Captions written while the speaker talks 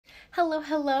Hello,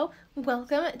 hello.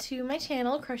 Welcome to my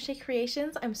channel, Crochet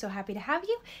Creations. I'm so happy to have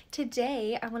you.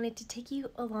 Today, I wanted to take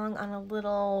you along on a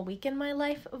little week in my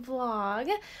life vlog.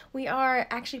 We are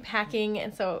actually packing,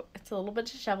 and so it's a little bit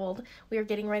disheveled. We are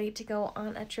getting ready to go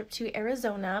on a trip to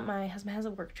Arizona. My husband has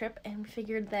a work trip, and we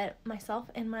figured that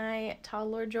myself and my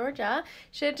toddler, Georgia,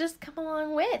 should just come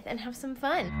along with and have some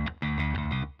fun.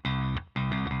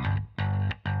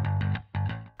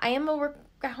 I am a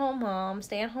work-at-home mom,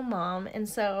 stay-at-home mom, and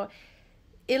so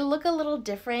it'll look a little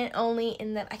different only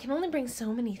in that I can only bring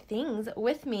so many things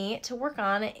with me to work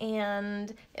on,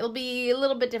 and it'll be a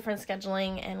little bit different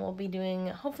scheduling, and we'll be doing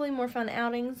hopefully more fun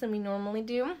outings than we normally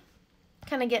do.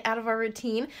 Kind of get out of our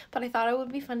routine, but I thought it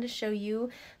would be fun to show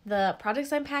you the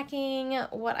projects I'm packing,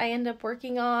 what I end up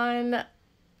working on,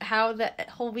 how the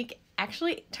whole week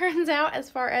actually turns out as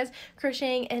far as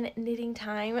crocheting and knitting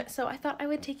time. So I thought I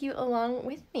would take you along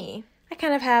with me. I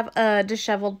kind of have a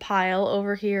disheveled pile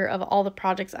over here of all the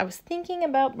projects I was thinking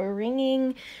about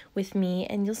bringing with me,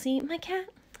 and you'll see my cat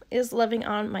is loving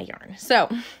on my yarn. So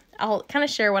I'll kind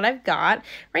of share what I've got.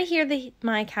 Right here,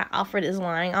 my cat Alfred is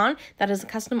lying on. That is a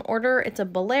custom order. It's a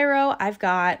bolero. I've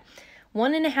got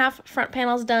 1.5 front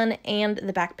panels done and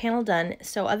the back panel done.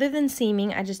 So other than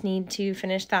seaming, I just need to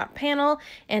finish that panel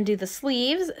and do the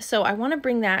sleeves. So I want to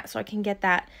bring that so I can get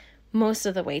that most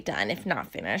of the way done, if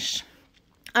not finished.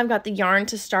 I've got the yarn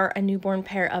to start a newborn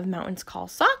pair of Mountains Call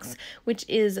socks, which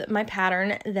is my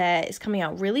pattern that is coming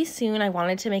out really soon. I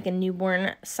wanted to make a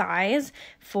newborn size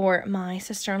for my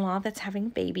sister-in-law that's having a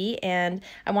baby, and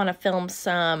I want to film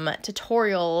some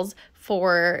tutorials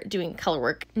for doing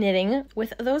colorwork knitting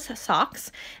with those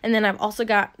socks. And then I've also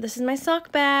got, this is my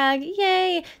sock bag,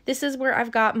 yay! This is where I've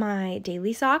got my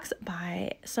daily socks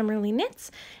by Summerly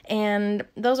Knits, and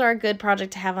those are a good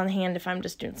project to have on hand if I'm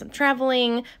just doing some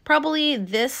traveling. Probably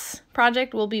this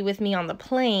project will be with me on the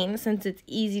plane since it's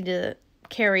easy to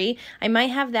carry. I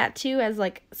might have that too as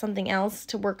like something else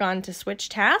to work on to switch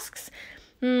tasks.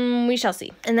 We shall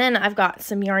see. And then I've got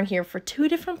some yarn here for 2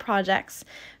 different projects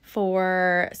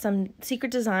for some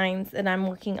secret designs that I'm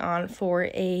working on for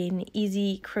an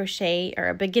easy crochet or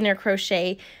a beginner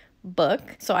crochet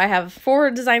book. So I have 4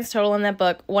 designs total in that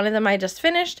book. One of them I just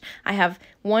finished. I have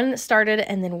 1 started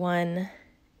and then 1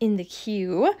 in the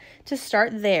queue to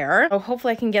start there. So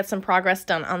hopefully I can get some progress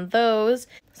done on those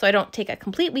so I don't take a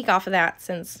complete week off of that,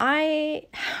 since I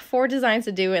have 4 designs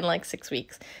to do in like 6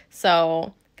 weeks.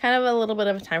 So kind of a little bit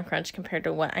of a time crunch compared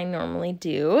to what I normally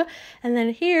do. And then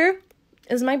here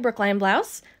is my Brookline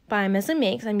blouse by Miss and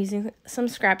Makes. I'm using some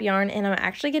scrap yarn, and I'm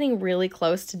actually getting really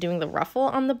close to doing the ruffle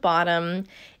on the bottom,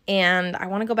 and I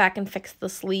want to go back and fix the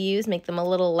sleeves, make them a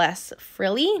little less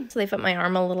frilly so they fit my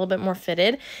arm a little bit more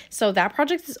fitted. So that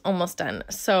project is almost done.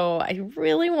 So I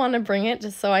really want to bring it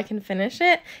just so I can finish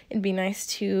it. It'd be nice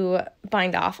to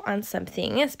bind off on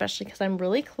something, especially because I'm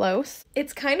really close.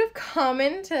 It's kind of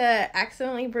common to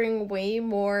accidentally bring way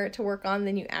more to work on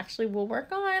than you actually will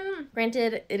work on.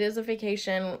 Granted, it is a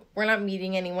vacation. We're not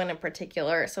meeting anyone in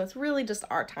particular, so it's really just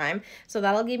our time. So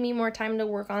that'll give me more time to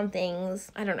work on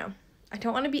things. I don't know. I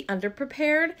don't want to be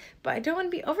underprepared, but I don't want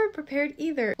to be overprepared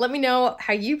either. Let me know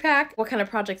how you pack, what kind of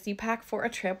projects you pack for a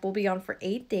trip. We'll be on for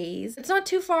 8 days. It's not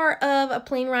too far of a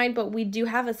plane ride, but we do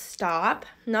have a stop.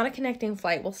 Not a connecting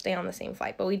flight. We'll stay on the same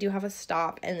flight, but we do have a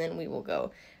stop, and then we will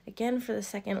go again for the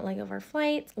second leg of our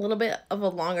flight. A little bit of a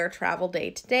longer travel day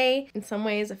today. In some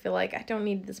ways, I feel like I don't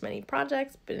need this many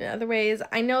projects, but in other ways,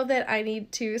 I know that I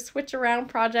need to switch around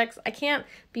projects. I can't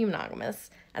be monogamous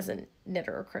as a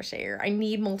knitter or crocheter. I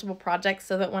need multiple projects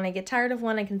so that when I get tired of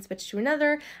one, I can switch to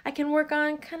another. I can work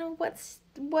on kind of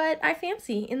what I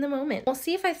fancy in the moment. We'll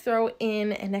see if I throw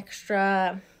in an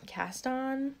extra cast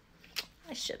on.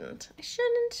 I shouldn't.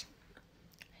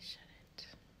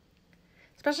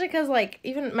 Especially because, like,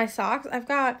 even my socks, I've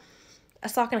got a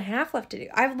sock and a half left to do.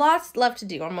 I have lots left to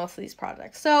do on most of these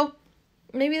projects. So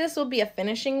maybe this will be a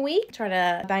finishing week. Try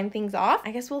to bind things off.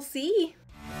 I guess we'll see.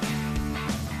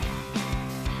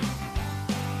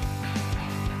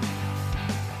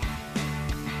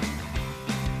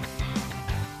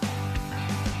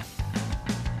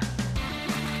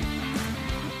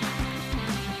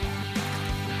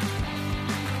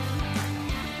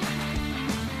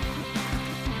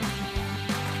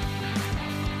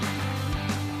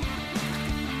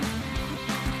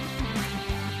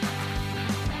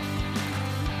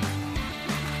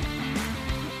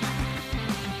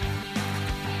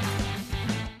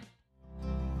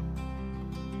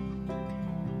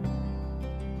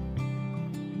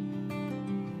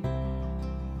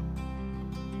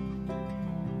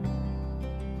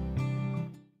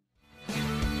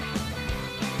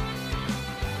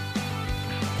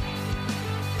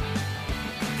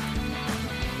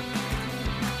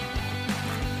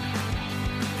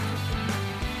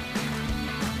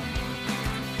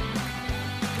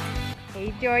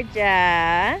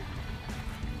 Georgia.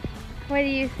 What do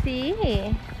you see?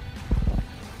 Oh,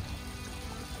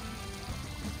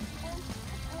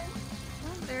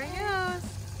 there he goes.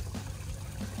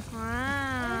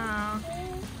 Wow.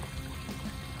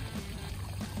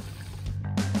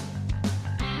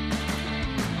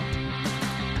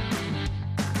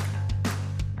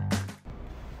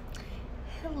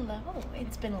 Hello.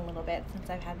 It's been a little bit since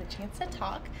I've had the chance to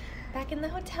talk. Back in the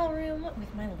hotel room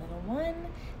with my little one,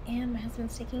 and my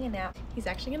husband's taking a nap. He's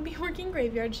actually going to be working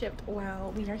graveyard shift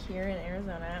while we are here in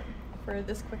Arizona for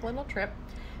this quick little trip.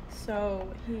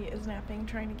 So he is napping,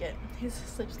 trying to get his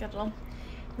sleep schedule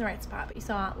in the right spot. But you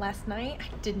saw last night,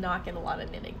 I did not get a lot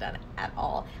of knitting done at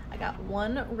all. I got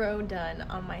one row done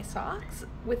on my socks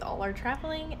with all our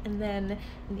traveling, and then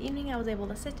in the evening I was able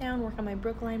to sit down, work on my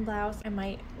Brookline blouse. I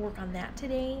might work on that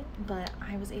today, but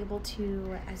I was able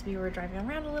to, as we were driving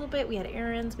around a little bit, we had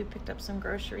errands, we picked up some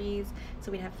groceries,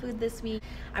 so we'd have food this week.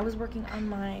 I was working on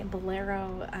my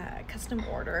Bolero custom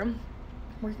order,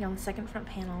 working on the second front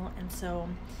panel, and so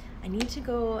I need to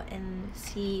go and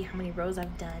see how many rows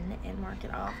I've done and mark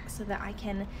it off so that I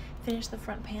can finish the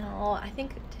front panel. I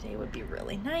think today would be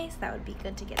really nice. That would be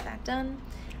good to get that done.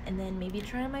 And then maybe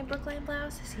try on my Brookline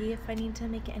blouse, see if I need to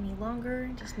make it any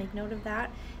longer. Just make note of that.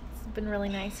 It's been really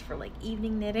nice for like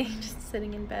evening knitting, just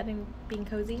sitting in bed and being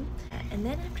cozy. And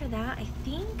then after that, I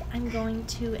think I'm going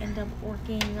to end up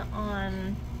working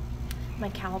on my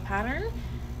cowl pattern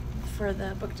for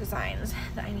the book designs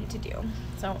that I need to do.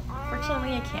 So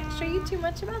unfortunately I can't show you too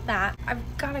much about that. I've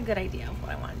got a good idea of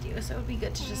what I want to do, so it would be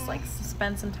good to just like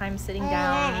spend some time sitting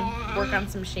down, work on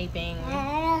some shaping,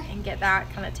 and get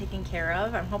that kind of taken care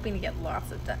of. I'm hoping to get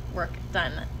lots of work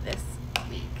done this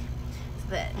week so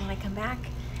that when I come back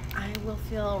I will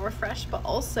feel refreshed, but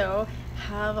also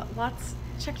have lots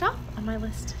checked off on my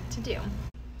list to do.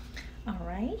 All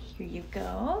right, here you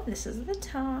go. This is the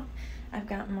top. I've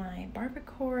got my barber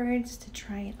cords to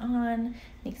try it on.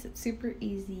 Makes it super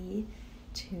easy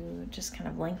to just kind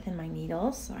of lengthen my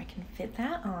needles so I can fit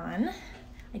that on.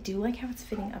 I do like how it's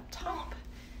fitting up top.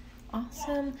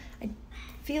 Awesome. I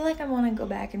feel like I want to go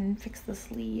back and fix the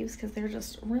sleeves because they're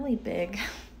just really big.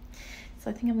 So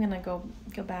I think I'm gonna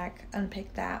go back,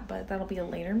 unpick that, but that'll be a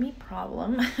later me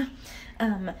problem.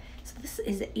 So this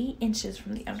is 8 inches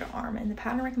from the underarm, and the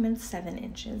pattern recommends 7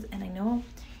 inches, and I know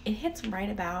it hits right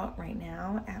about right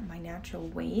now at my natural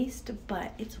waist,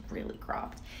 but it's really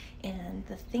cropped. And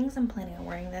the things I'm planning on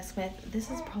wearing this with, this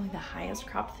is probably the highest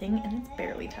cropped thing, and it's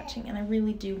barely touching, and I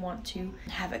really do want to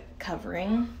have it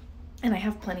covering, and I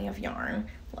have plenty of yarn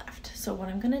left. So what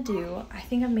I'm gonna do, I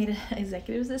think I've made an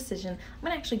executive decision. I'm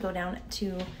gonna actually go down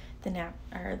to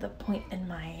the point in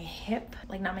my hip,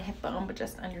 like not my hip bone, but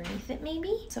just underneath it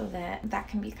maybe, so that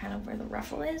can be kind of where the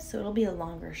ruffle is. So it'll be a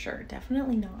longer shirt,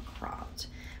 definitely not cropped,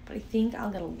 but I think I'll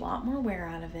get a lot more wear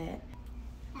out of it.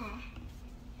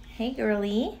 Hey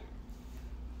girly,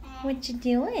 what you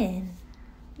doing?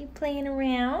 You playing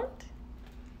around?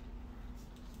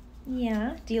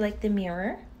 Yeah, do you like the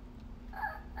mirror?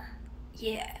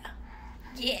 Yeah,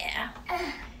 yeah,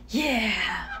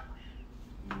 yeah.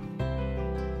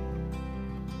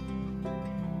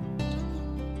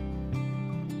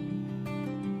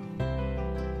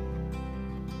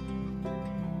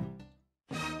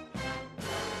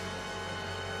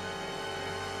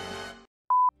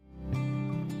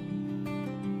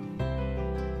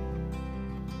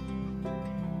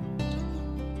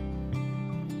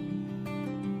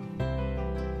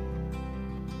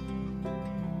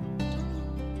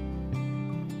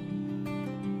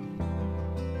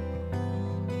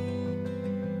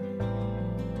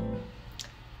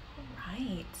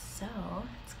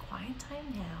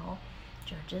 Time now.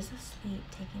 George is asleep,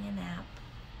 taking a nap,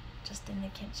 just in the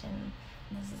kitchen.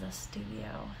 This is a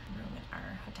studio room at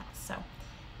our hotel, so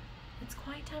it's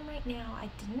quiet time right now. I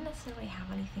didn't necessarily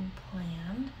have anything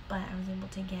planned, but I was able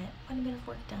to get quite a bit of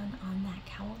work done on that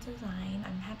cowl design.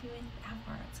 I'm happy with how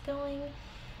far it's going,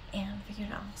 and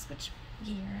figured I'll switch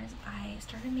gears. I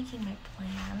started making my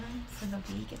plan for the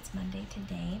week. It's Monday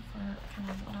today for kind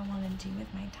of what I want to do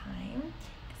with my time,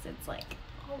 because it's like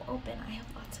all open. I have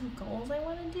lots of goals I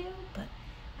want to do, but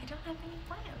I don't have any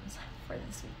plans for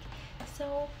this week.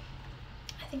 So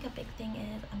I think a big thing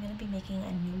is I'm going to be making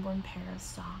a newborn pair of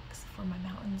socks for my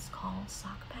Mountains Call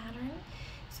sock pattern,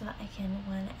 so that I can,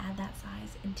 one, add that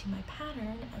size into my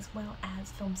pattern, as well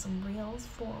as film some reels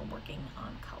for working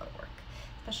on color work,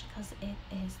 especially because it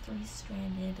is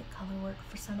 3-stranded color work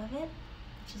for some of it,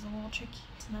 which is a little tricky.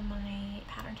 Some of my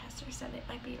pattern testers said it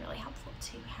might be really helpful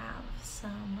to have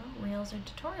some reels or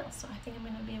tutorials, so I think I'm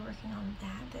going to be working on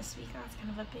that this week. That's kind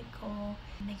of a big goal.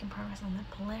 I'm making progress on the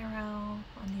Bolero,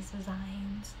 on these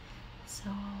designs, So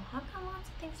I've got lots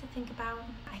of things to think about.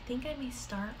 I think I may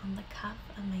start on the cuff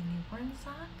of my newborn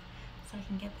sock so I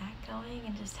can get that going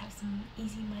and just have some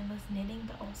easy mindless knitting,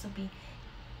 but also be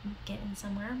getting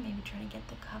somewhere. Maybe try to get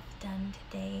the cuff done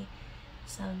today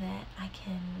so that I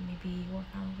can maybe work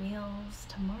on reels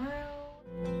tomorrow.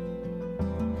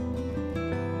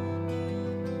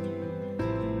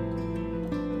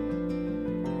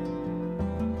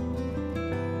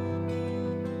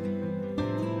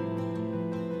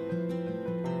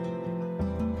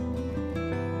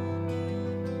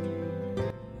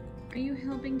 Are you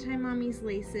helping tie mommy's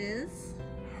laces?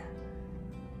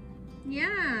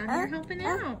 Yeah, you're helping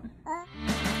out.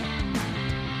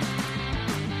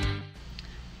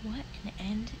 What an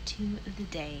end to the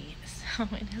day. So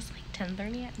it is like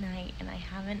 10:30 at night and I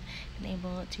haven't been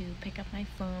able to pick up my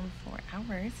phone for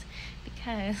hours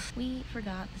because we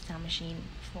forgot the sound machine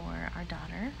for our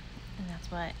daughter,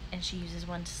 and she uses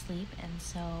one to sleep, and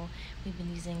so we've been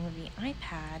using the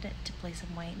iPad to play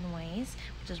some white noise,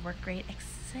 which has worked great,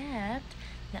 except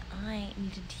that I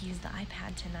needed to use the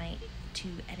iPad tonight to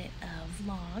edit a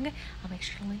vlog. I'll make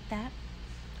sure to link that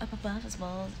up above as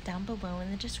well as down below in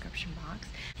the description box.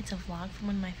 It's a vlog from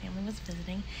when my family was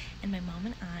visiting, and my mom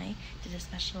and I did a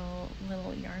special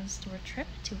little yarn store trip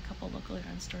to a couple local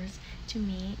yarn stores to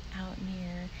meet out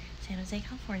near San Jose,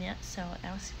 California. So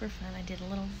that was super fun. I did a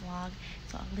little vlog,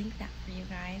 so I'll link that for you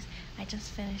guys. I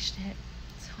just finished it,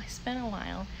 so I spent a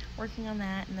while working on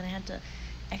that, and then I had to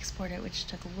export it, which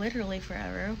took literally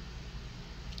forever.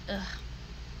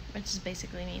 Which just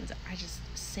basically means I just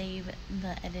save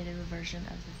the edited version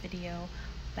of the video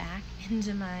back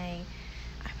into my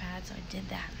iPad, so I did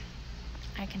that.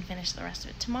 I can finish the rest of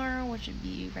it tomorrow, which would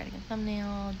be writing a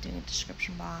thumbnail, doing a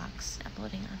description box,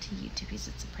 uploading onto YouTube because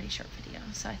it's a pretty short video,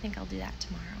 so I think I'll do that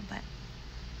tomorrow. But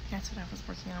that's what I was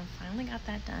working on. Finally got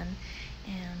that done,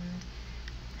 and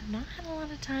I've not had a lot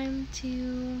of time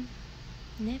to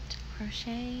knit,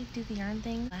 crochet, do the yarn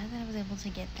thing. Glad that I was able to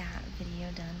get that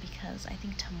video done because I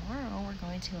think tomorrow we're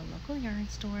going to a local yarn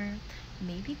store,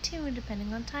 maybe two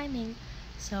depending on timing.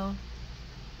 So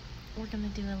we're gonna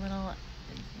do a little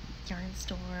yarn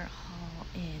store haul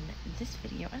in this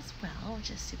video as well, which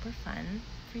is super fun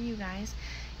for you guys.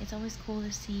 It's always cool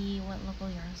to see what local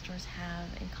yarn stores have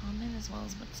in common as well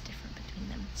as what's different between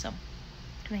them. So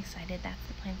I'm excited. That's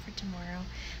the plan for tomorrow.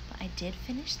 But I did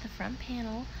finish the front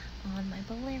panel on my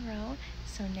bolero,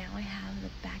 so now I have the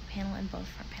back panel and both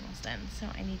front panels done. So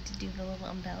I need to do the little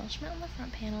embellishment on the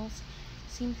front panels,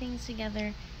 seam things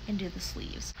together, and do the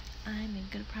sleeves. I'm in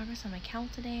good progress on my cowl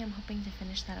today. I'm hoping to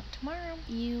finish that up tomorrow.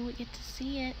 You get to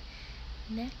see it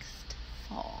next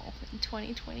fall in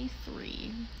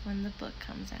 2023 when the book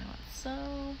comes out,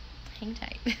 so hang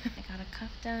tight. I got a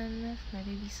cuff done for my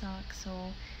baby sock,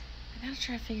 so I gotta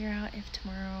try to figure out if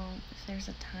tomorrow, if there's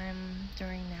a time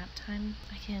during nap time,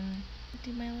 I can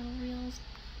do my little reels.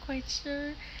 Quite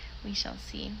sure. We shall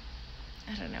see.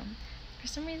 I don't know. For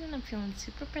some reason, I'm feeling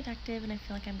super productive and I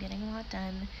feel like I'm getting a lot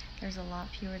done. There's a lot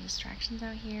fewer distractions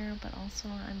out here, but also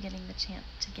I'm getting the chance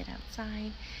to get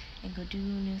outside and go do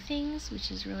new things,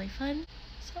 which is really fun.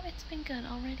 So it's been good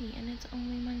already, and it's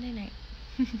only Monday night.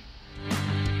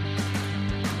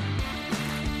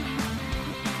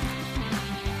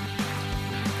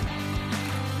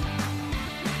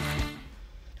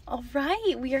 All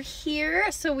right, we are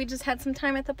here. So we just had some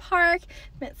time at the park,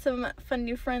 met some fun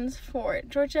new friends for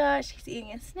Georgia. She's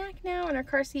eating a snack now in her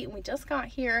car seat, and we just got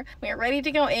here. We are ready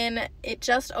to go in. It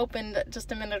just opened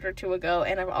just a minute or two ago,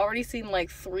 and I've already seen like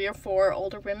 3 or 4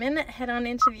 older women head on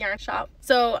into the yarn shop.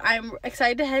 So I'm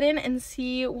excited to head in and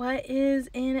see what is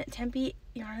in TEMPE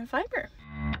Yarn and Fiber.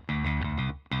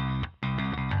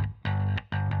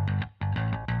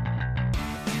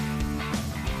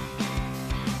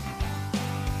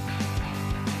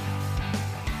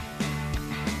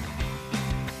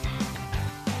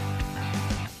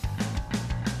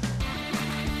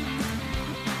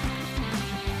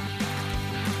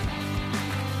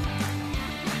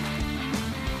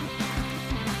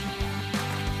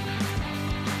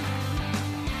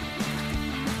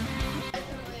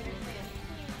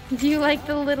 Do you like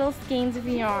the little skeins of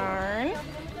yarn?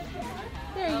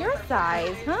 They're your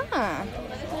size, huh?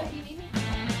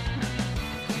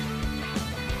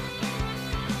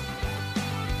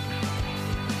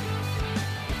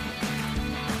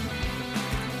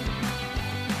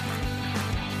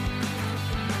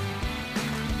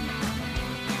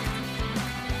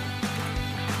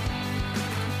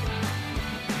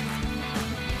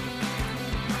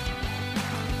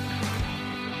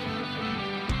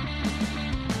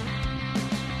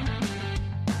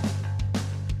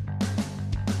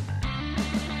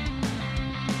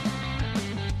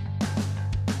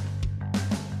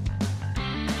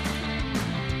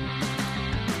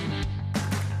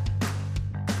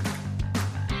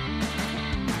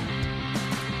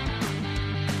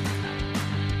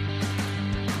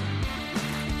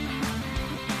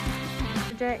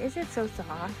 Georgia, is it so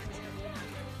soft?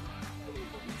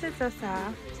 Is it so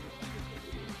soft?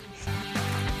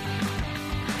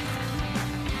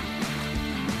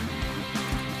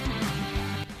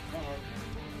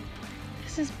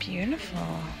 This is beautiful.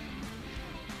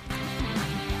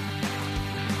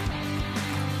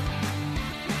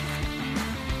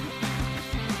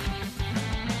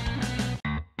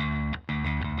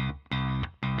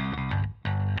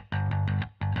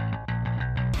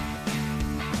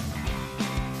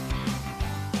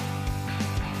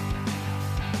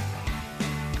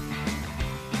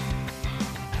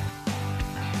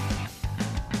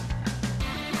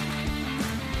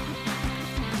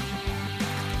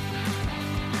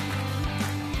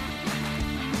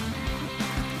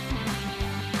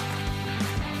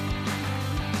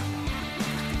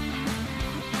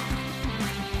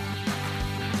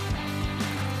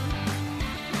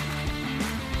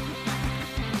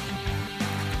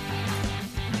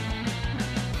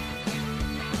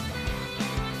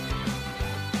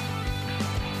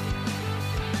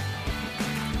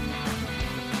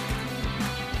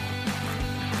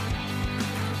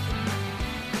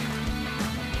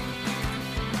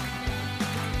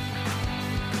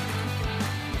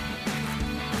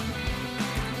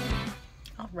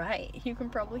 Right, you can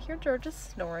probably hear Georgia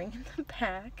snoring in the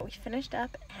back. We finished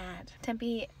up at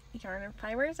TEMPE Yarn and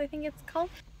Fibers, I think it's called.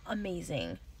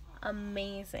 Amazing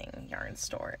yarn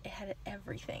store. It had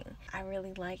everything. I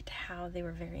really liked how they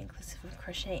were very inclusive of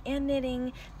crochet and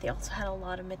knitting. They also had a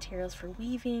lot of materials for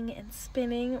weaving and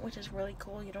spinning, which is really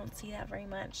cool. You don't see that very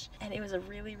much. And it was a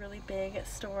really big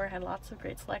store. Had lots of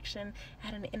great selection.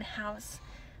 Had an in-house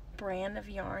brand of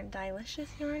yarn, Dyelicious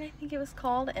yarn I think it was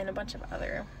called, and a bunch of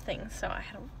other things. So I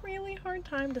had a really hard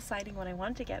time deciding what I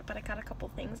wanted to get, but I got a couple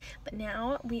things. But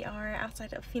now we are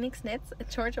outside of Phoenix Knits.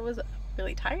 Georgia was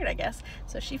really tired, I guess,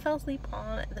 so she fell asleep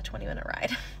on the 20-minute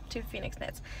ride to Phoenix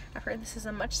Knits. I've heard this is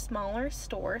a much smaller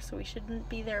store, so we shouldn't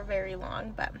be there very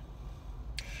long, but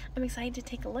I'm excited to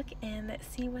take a look and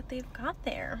see what they've got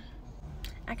there.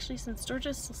 Actually, since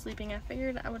Georgia's still sleeping, I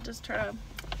figured I would just try to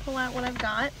pull out what I've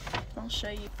got. I'll show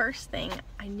you. First thing,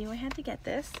 I knew I had to get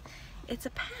this. It's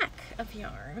a pack of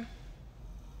yarn.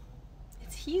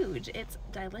 It's huge. It's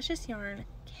Dyelicious yarn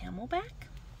Camelback.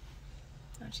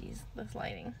 Oh geez, this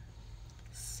lighting.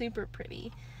 Super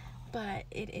pretty. But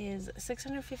it is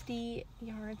 650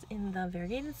 yards in the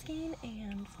variegated skein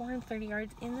and 430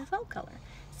 yards in the felt color.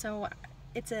 So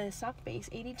it's a sock base,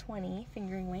 80-20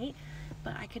 fingering weight,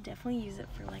 but I could definitely use it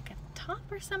for like a top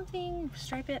or something,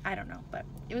 stripe it, I don't know, but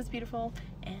it was beautiful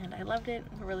and I loved it.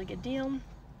 A really good deal.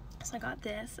 So I got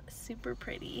this, super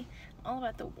pretty. I'm all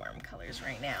about the warm colors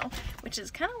right now, which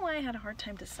is kind of why I had a hard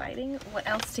time deciding what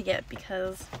else to get,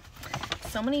 because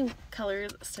so many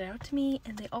colors stood out to me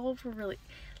and they all were really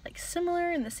like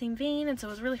similar in the same vein, and so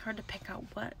it was really hard to pick out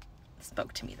what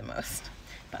spoke to me the most.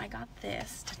 But I got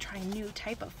this to try a new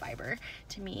type of fiber.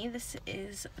 To me, this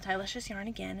is Dyelicious yarn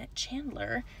again,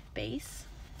 Chandler base,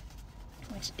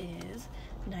 which is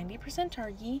 90%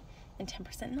 Targhee and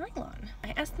 10% Nylon.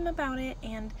 I asked them about it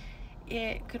and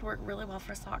it could work really well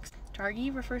for socks.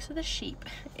 Targhee refers to the sheep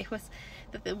it was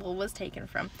that the wool was taken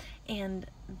from, and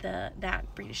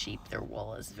that breed of sheep, their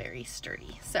wool is very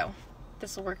sturdy. So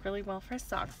this will work really well for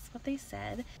socks, is what they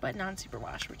said, but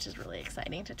non-superwash, which is really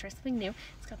exciting to try something new.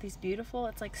 It's got these beautiful,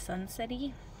 it's like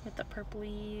sunset-y with the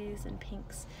purplies and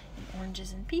pinks and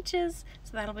oranges and peaches,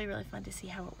 so that'll be really fun to see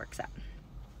how it works out.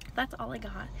 That's all I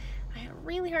got. I had a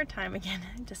really hard time again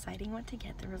deciding what to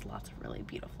get. There was lots of really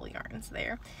beautiful yarns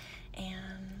there,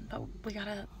 but we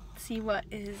gotta see what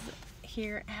is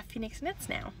here at Phoenix Knits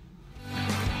now.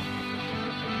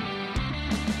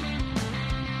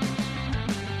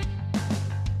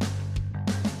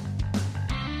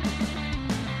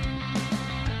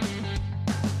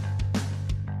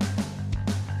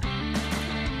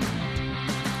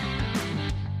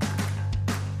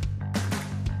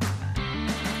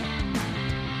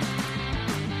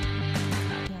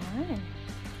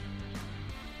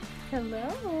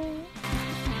 Hello.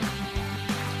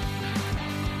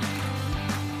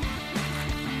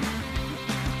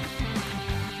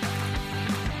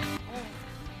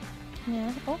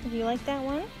 Yeah. Oh, do you like that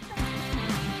one?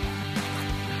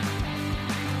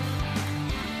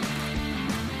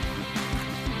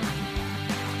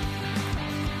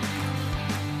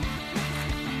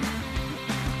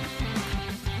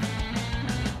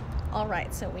 All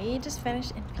right, so we just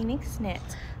finished in Phoenix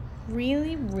Knits.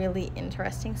 Really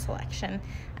interesting selection.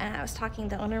 And I was talking,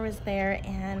 the owner was there,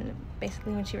 and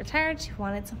basically when she retired, she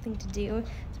wanted something to do.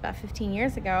 It's about 15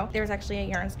 years ago. There was actually a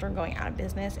yarn store going out of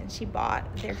business, and she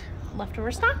bought their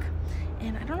leftover stock.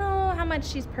 And I don't know how much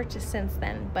she's purchased since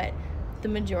then, but the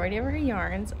majority of her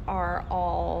yarns are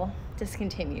all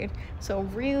discontinued. So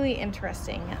really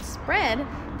interesting spread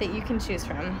that you can choose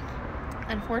from.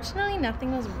 Unfortunately,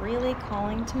 nothing was really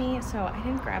calling to me, so I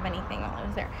didn't grab anything while I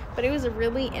was there. But it was a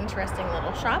really interesting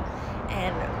little shop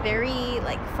and very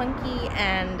like funky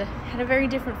and had a very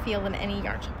different feel than any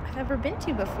yarn shop I've ever been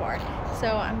to before. So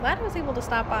I'm glad I was able to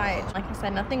stop by. Like I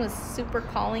said, nothing was super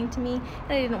calling to me,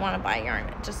 and I didn't want to buy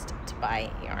yarn just to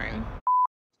buy yarn.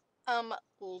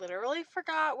 Literally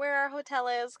forgot where our hotel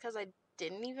is because I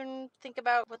didn't even think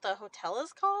about what the hotel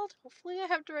is called. Hopefully I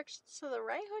have directions to the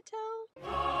right hotel.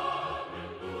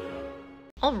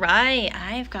 Alright,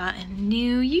 I've got a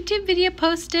new YouTube video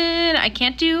posted. I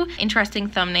can't do interesting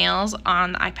thumbnails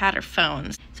on the iPad or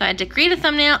phones. So I had to create a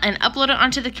thumbnail and upload it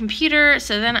onto the computer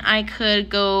so then I could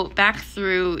go back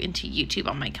through into YouTube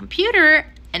on my computer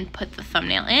and put the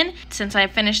thumbnail in. Since I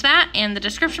finished that and the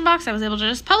description box, I was able to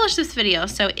just publish this video.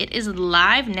 So it is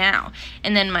live now.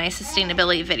 And then my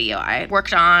sustainability video I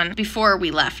worked on before we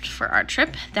left for our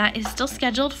trip, that is still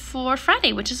scheduled for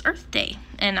Friday, which is Earth Day.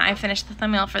 And I finished the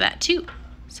thumbnail for that too.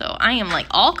 So I am like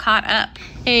all caught up.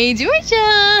 Hey,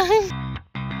 Georgia!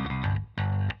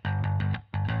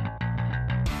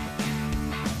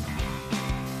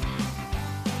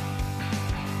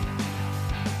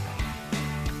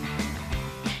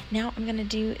 Now I'm gonna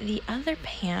do the other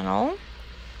panel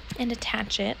and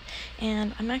attach it,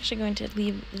 and I'm actually going to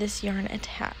leave this yarn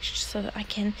attached so that I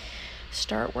can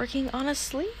start working on a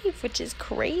sleeve, which is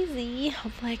crazy.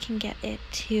 Hopefully I can get it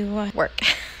to work.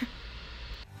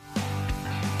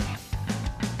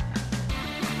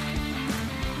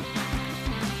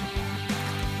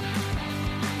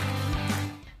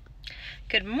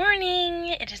 Good morning.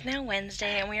 It is now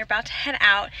Wednesday and we are about to head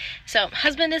out. So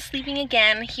husband is sleeping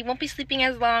again. He won't be sleeping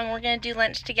as long. We're going to do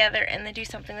lunch together and then do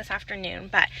something this afternoon.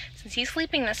 But since he's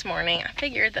sleeping this morning, I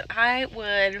figured that I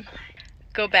would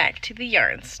go back to the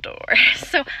yarn store.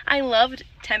 So I loved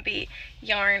TEMPE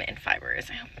yarn and fibers.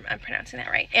 I hope I'm pronouncing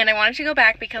that right. And I wanted to go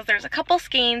back because there's a couple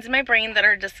skeins in my brain that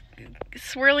are just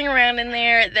swirling around in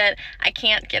there that I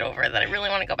can't get over, that I really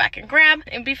want to go back and grab.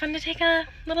 It'd be fun to take a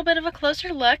little bit of a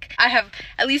closer look. I have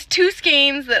at least 2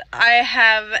 skeins that I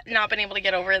have not been able to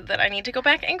get over that I need to go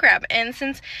back and grab. And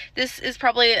since this is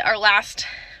probably our last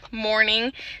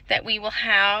morning that we will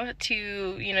have to,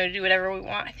 you know, do whatever we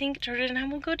want, I think Georgia and I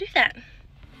will go do that.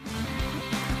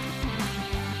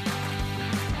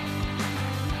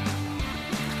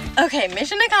 Okay,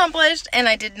 mission accomplished, and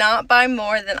I did not buy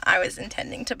more than I was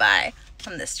intending to buy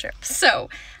on this trip. So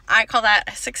I call that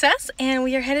a success, and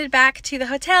we are headed back to the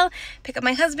hotel, pick up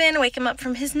my husband, wake him up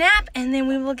from his nap, and then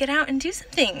we will get out and do some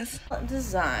things.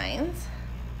 Designs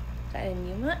in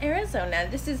Yuma, Arizona.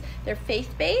 This is their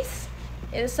faith base.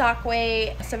 It is sock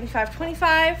weight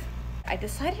 75-25. I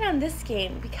decided on this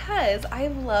skein because I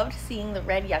loved seeing the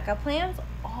red yucca plants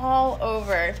all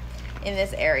over in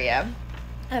this area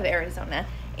of Arizona,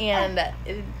 and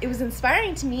it was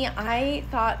inspiring to me. I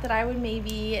thought that I would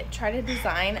maybe try to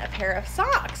design a pair of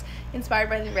socks inspired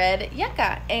by the red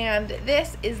yucca, and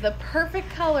this is the perfect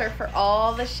color for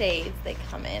all the shades they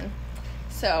come in.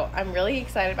 So I'm really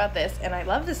excited about this, and I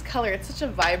love this color. It's such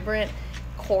a vibrant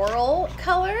coral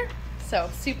color, so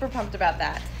super pumped about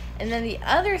that. And then the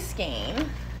other skein,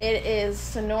 it is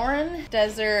Sonoran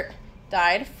Desert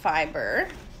Dyed Fiber.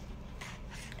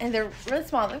 And they're really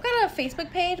small. They've got a Facebook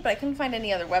page, but I couldn't find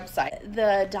any other website.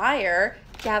 The dyer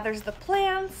gathers the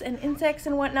plants and insects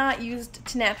and whatnot used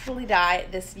to naturally dye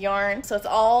this yarn. So it's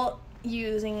all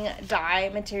using dye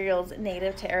materials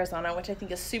native to Arizona, which I think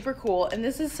is super cool. And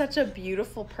this is such a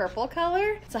beautiful purple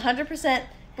color. It's 100%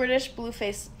 British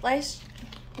Blueface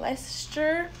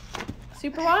Leicester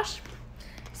superwash.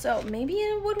 So maybe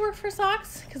it would work for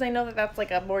socks, because I know that that's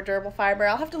like a more durable fiber.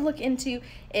 I'll have to look into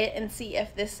it and see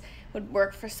if this would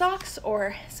work for socks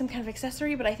or some kind of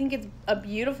accessory, but I think it's a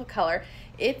beautiful color.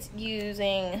 It's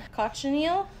using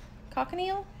Cochineal,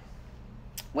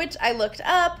 which I looked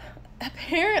up.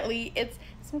 Apparently it's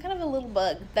some kind of a little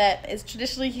bug that is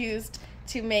traditionally used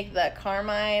to make the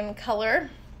carmine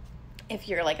color if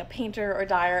you're like a painter or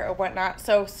dyer or whatnot.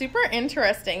 So super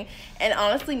interesting, and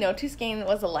honestly no 2 skein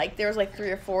was alike. There was like 3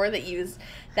 or 4 that used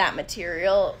that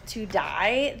material to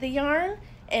dye the yarn,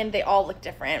 and they all look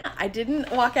different. I didn't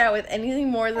walk out with anything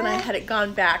more than I had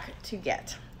gone back to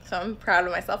get, so I'm proud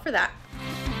of myself for that.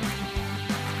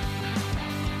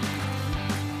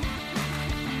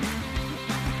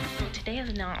 Today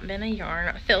has not been a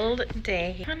yarn-filled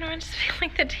day. I don't know, I just feel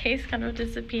like the day's kind of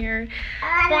disappeared.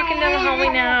 Walking down the hallway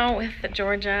now with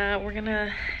Georgia. We're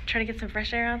gonna try to get some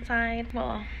fresh air outside.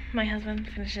 Well, my husband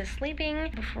finishes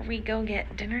sleeping before we go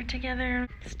get dinner together.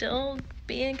 Still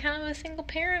being kind of a single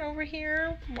parent over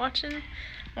here, watching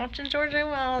Georgia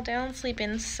while down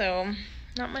sleeping, so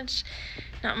not much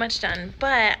done.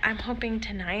 But I'm hoping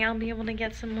tonight I'll be able to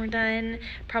get some more done.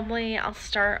 Probably I'll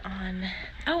start on,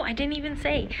 oh, I didn't even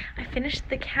say, I finished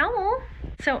the cowl.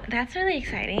 So that's really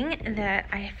exciting that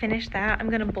I finished that. I'm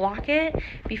gonna block it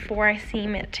before I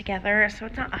seam it together, so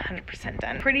it's not 100%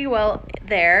 done. Pretty well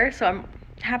there, so I'm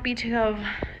happy to have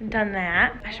done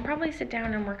that. I should probably sit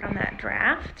down and work on that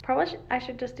draft. Probably I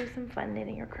should just do some fun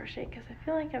knitting or crochet, because I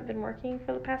feel like I've been working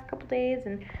for the past couple days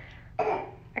and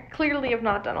I clearly have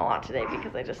not done a lot today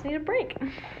because I just need a break.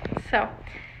 So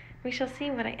we shall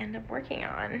see what I end up working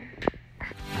on.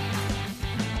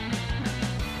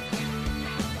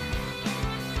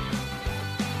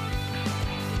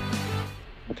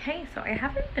 Okay, so I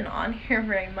haven't been on here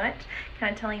very much,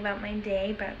 kind of telling about my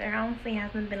day, but there honestly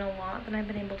hasn't been a lot that I've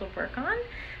been able to work on.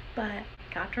 But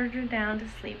got Georgia down to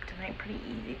sleep tonight pretty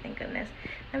easy, thank goodness.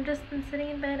 I've just been sitting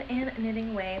in bed and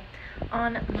knitting away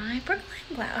on my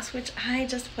Brookline blouse, which I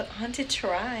just put on to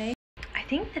try. I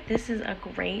think that this is a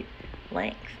great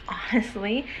length,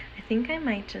 honestly. I think I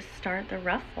might just start the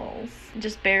ruffles.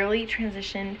 Just barely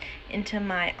transitioned into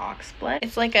my oxblood.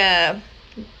 It's like a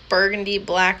burgundy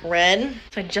black red,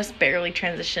 so I just barely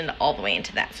transitioned all the way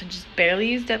into that, so just barely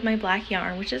used up my black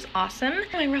yarn, which is awesome.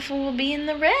 My ruffle will be in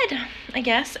the red, I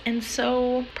guess, and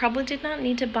so probably did not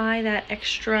need to buy that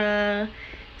extra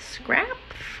scrap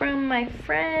from my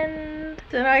friend.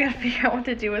 So now I gotta figure out what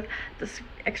to do with the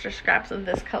extra scraps of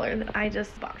this color that I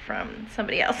just bought from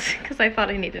somebody else because I thought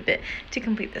I needed it to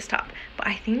complete this top. But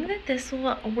I think that this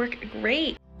will work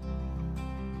great.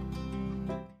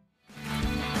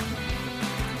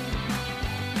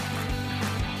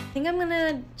 I think I'm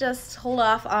gonna just hold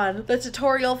off on the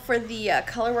tutorial for the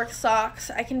colorwork socks.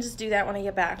 I can just do that when I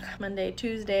get back Monday,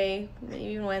 Tuesday, maybe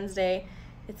even Wednesday.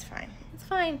 It's fine. It's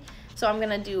fine. So I'm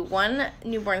gonna do one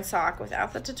newborn sock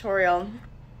without the tutorial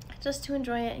just to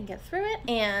enjoy it and get through it.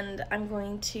 And I'm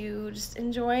going to just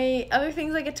enjoy other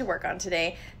things I get to work on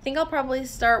today. I think I'll probably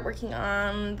start working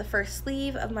on the first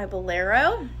sleeve of my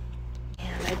bolero.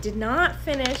 And I did not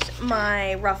finish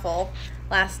my ruffle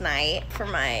last night for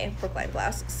my Brookline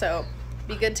blouse, so it'd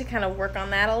be good to kind of work on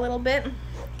that a little bit,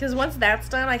 because once that's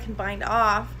done I can bind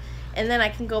off and then I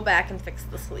can go back and fix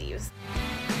the sleeves.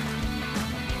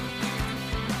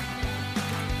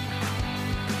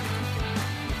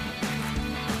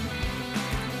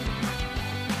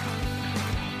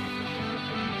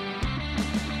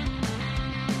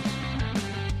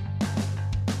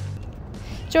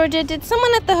 Georgia, did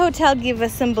someone at the hotel give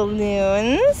us some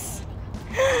balloons?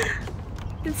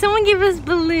 Did someone give us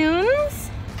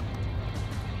balloons?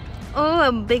 Oh,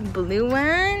 a big blue one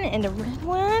and a red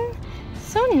one.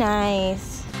 So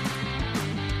nice.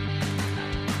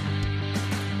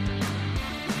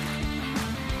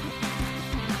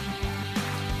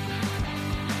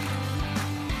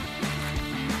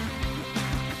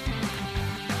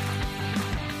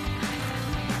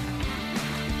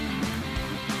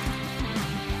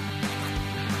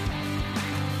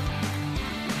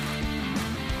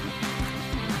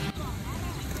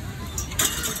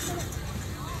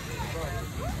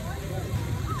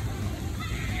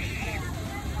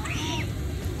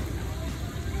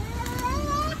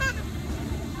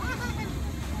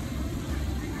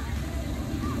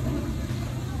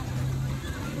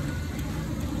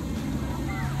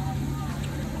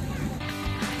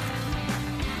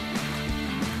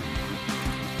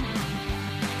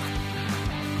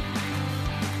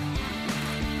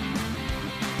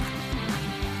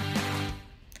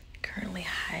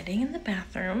 In the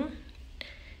bathroom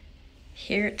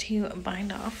here to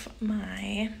bind off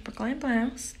my Brookline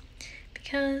blouse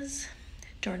because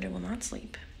Georgia will not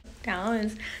sleep. Dal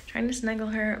is trying to snuggle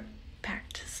her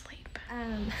back to sleep.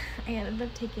 I ended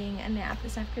up taking a nap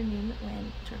this afternoon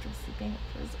when Georgia was sleeping,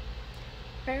 which was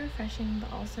very refreshing,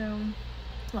 but also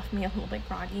left me a little bit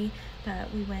groggy.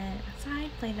 But we went outside,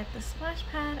 played at the splash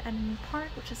pad at a new park,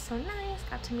 which is so nice.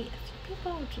 Got to meet a few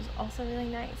people, which was also really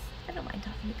nice. I don't mind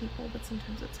talking to people, but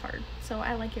sometimes it's hard. So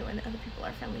I like it when other people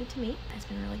are friendly to me. It's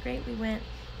been really great. We went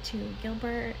to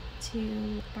Gilbert to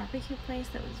a barbecue place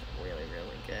that was really,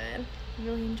 really good. I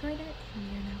really enjoyed it, and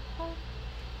we are now home,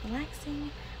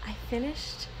 relaxing. I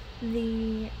finished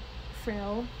the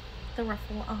frill, the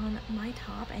ruffle on my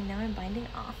top, and now I'm binding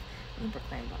off the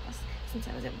Brookline blouse. Since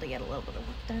I was able to get a little bit of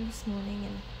work done this morning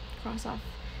and cross off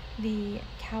the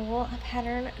cowl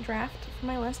pattern draft from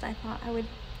my list, I thought I would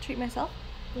treat myself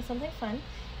with something fun,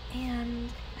 and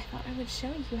I thought I would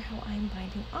show you how I'm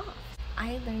binding off.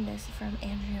 I learned this from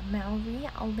Andrea Mowry.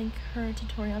 I'll link her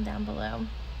tutorial down below.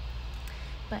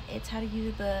 but it's how to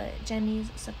use the Jenny's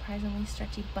Surprisingly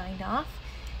Stretchy Bind Off.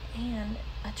 And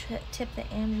a tip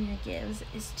that Andrea gives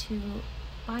is to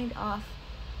bind off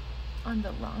on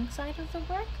the wrong side of the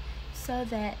work so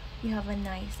that you have a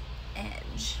nice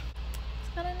edge.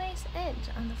 It's got a nice edge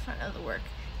on the front of the work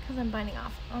because I'm binding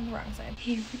off on the wrong side.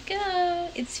 Here we go.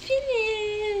 It's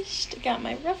finished. Got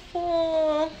my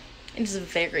ruffle. It's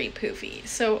very poofy.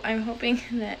 So I'm hoping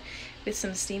that with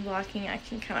some steam blocking I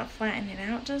can kind of flatten it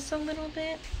out just a little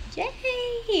bit.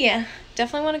 Yay!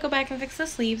 Definitely want to go back and fix the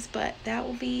sleeves, but that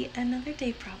will be another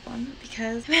day problem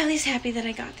because I'm at least happy that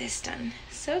I got this done.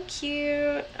 So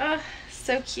cute. Oh,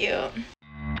 so cute.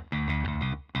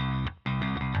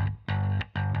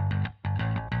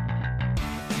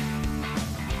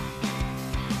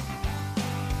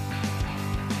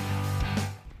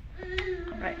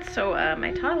 So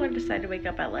my toddler decided to wake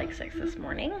up at like 6 this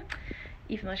morning,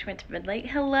 even though she went to bed late.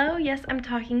 Hello, yes, I'm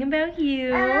talking about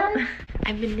you.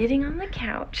 I've been knitting on the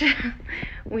couch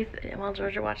while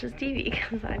Georgia watches TV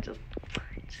because I just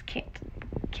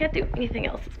can't do anything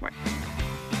else this morning.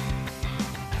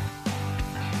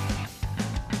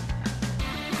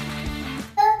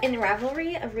 In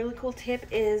Ravelry, a really cool tip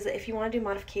is if you want to do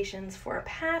modifications for a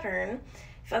pattern,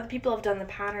 if other people have done the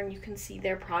pattern, you can see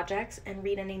their projects and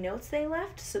read any notes they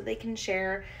left so they can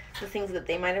share the things that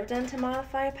they might have done to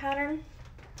modify a pattern.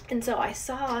 And so I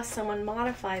saw someone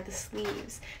modify the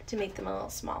sleeves to make them a little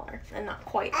smaller and not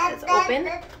quite as open.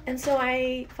 And so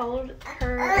I followed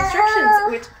her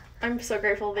instructions, which I'm so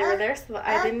grateful they were there so that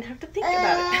I didn't have to think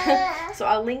about it. So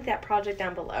I'll link that project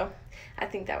down below. I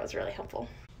think that was really helpful.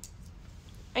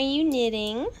 Are you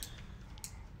knitting?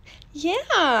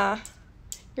 Yeah.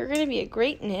 You're going to be a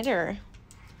great knitter.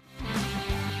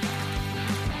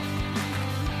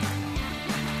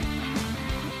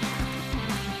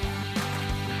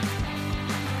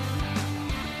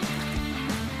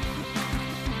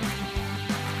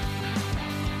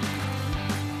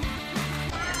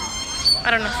 I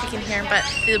don't know if you can hear, but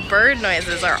the bird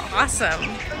noises are awesome.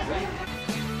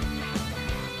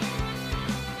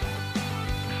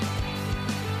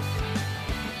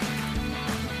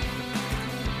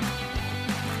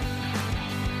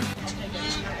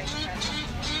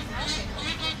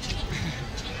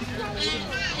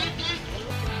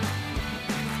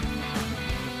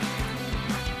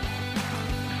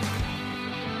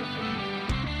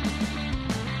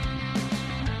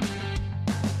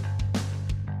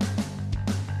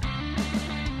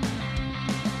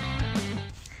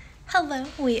 Hello,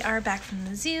 we are back from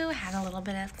the zoo, had a little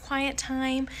bit of quiet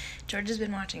time. George has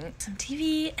been watching some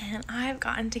TV and I've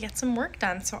gotten to get some work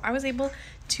done. So I was able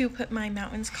to put my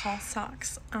Mountains Call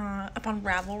socks up on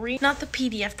Ravelry. Not the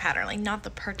PDF pattern, like not the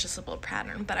purchasable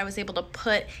pattern, but I was able to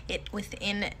put it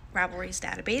within Ravelry's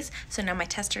database. So now my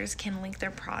testers can link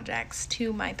their projects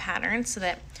to my pattern so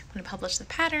that when I publish the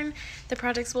pattern, the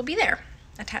projects will be there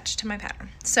attached to my pattern.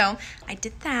 So I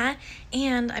did that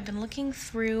and I've been looking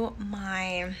through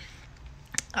my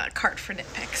cart for knit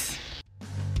picks.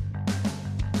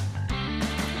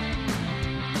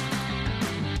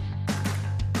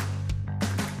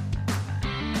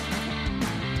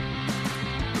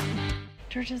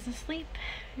 George is asleep.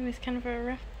 It was kind of a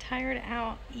rough, tired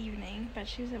out evening, but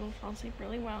she was able to fall asleep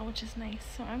really well, which is nice.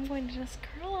 So I'm going to just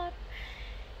curl up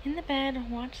in the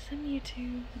bed, watch some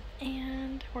YouTube,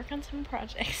 and work on some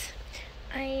projects.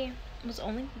 I was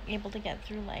only able to get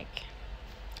through like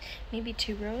maybe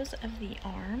 2 rows of the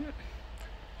arm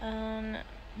on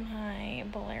my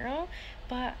bolero,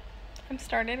 but I'm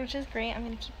started, which is great. I'm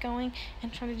going to keep going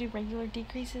and try to do regular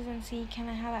decreases and see kind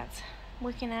of how that's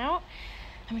working out.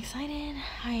 I'm excited.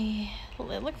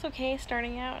 It looks okay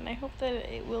starting out, and I hope that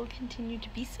it will continue to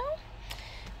be so,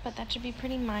 but that should be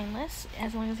pretty mindless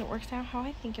as long as it works out how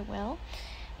I think it will.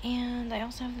 And I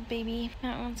also have the baby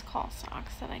Mountains Call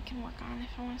socks that I can work on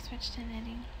if I want to switch to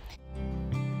knitting.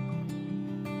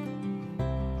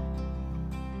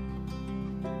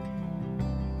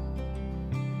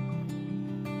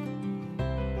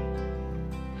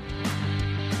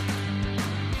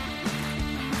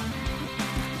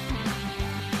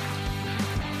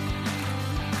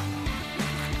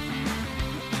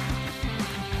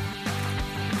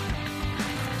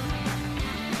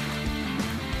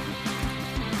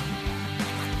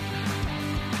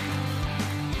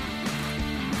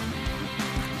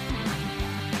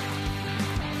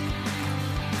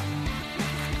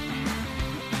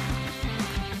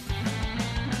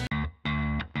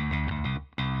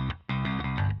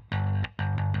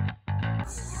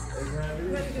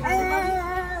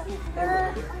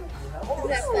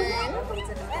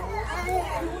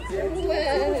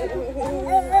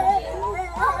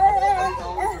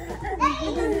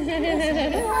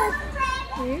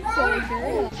 You're so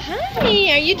good.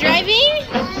 Hi, are you driving?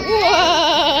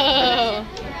 Whoa!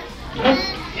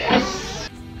 Yes.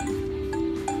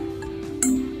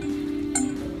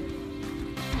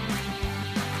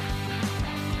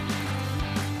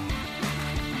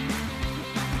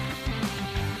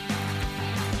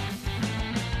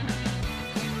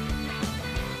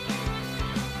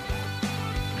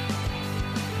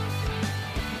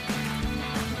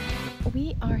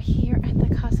 We are here at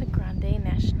the Casa Grande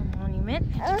National Monument.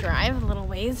 I had to drive a little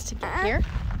ways to get here.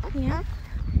 Yeah.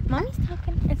 Mommy's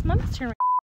talking. It's Mommy's turn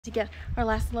to get our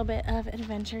last little bit of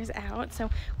adventures out. So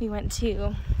we went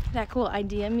to that cool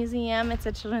idea museum. It's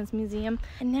a children's museum.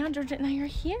 And now Georgia and I are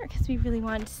here because we really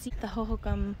wanted to see the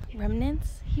Hohokam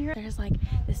remnants here. There's like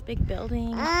this big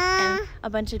building and a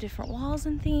bunch of different walls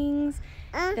and things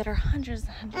that are hundreds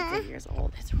and hundreds of years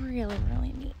old. It's really,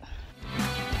 really neat.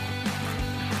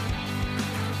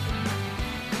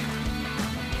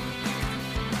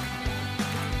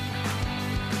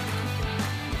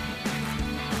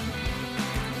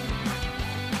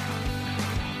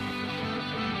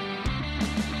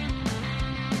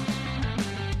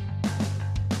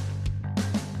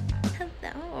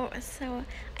 So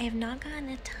I have not gotten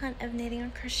a ton of knitting or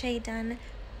crochet done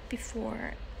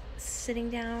before sitting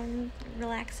down,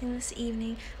 relaxing this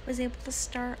evening. Was able to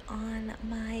start on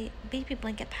my baby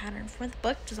blanket pattern for the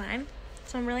book design.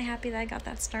 So I'm really happy that I got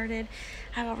that started.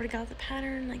 I've already got the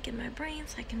pattern like in my brain,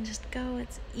 so I can just go.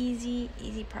 It's easy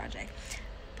project.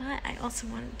 But I also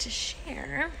wanted to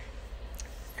share.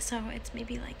 So it's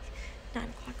maybe like 9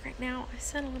 o'clock right now. I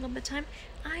spent a little bit of time.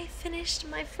 I finished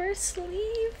my first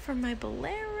sleeve for my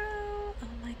bolero.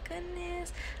 Oh my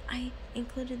goodness. I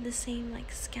included the same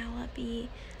like scallopy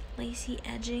lacy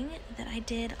edging that I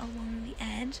did along the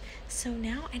edge. So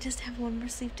now I just have one more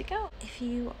sleeve to go. If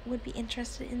you would be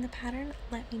interested in the pattern,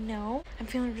 let me know. I'm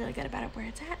feeling really good about it where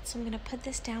it's at. So I'm going to put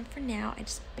this down for now. I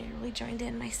just barely joined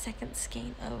in my second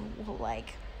skein of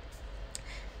like.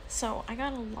 So I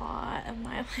got a lot of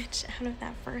mileage out of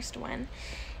that first one,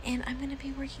 and I'm going to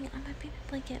be working on my baby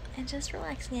blanket and just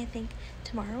relaxing. I think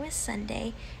tomorrow is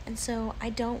Sunday, and so I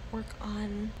don't work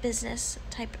on business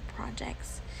type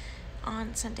projects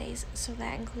on Sundays. So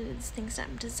that includes things that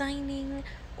I'm designing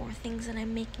or things that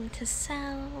I'm making to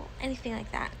sell, anything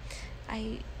like that.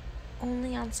 I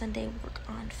only on Sunday work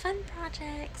on fun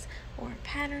projects or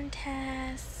pattern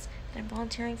tests that I'm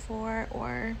volunteering for,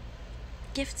 or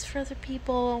gifts for other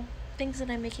people, things that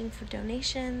I'm making for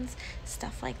donations,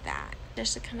 stuff like that.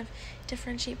 Just to kind of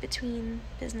differentiate between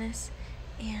business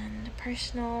and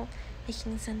personal,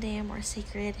 making Sunday a more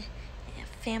sacred,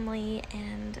 family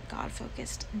and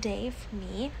God-focused day for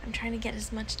me. I'm trying to get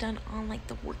as much done on like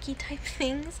the worky type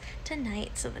things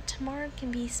tonight so that tomorrow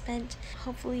can be spent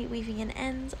hopefully weaving in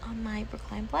ends on my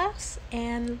Brookline blouse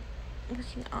and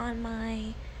working on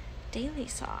my daily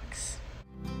socks.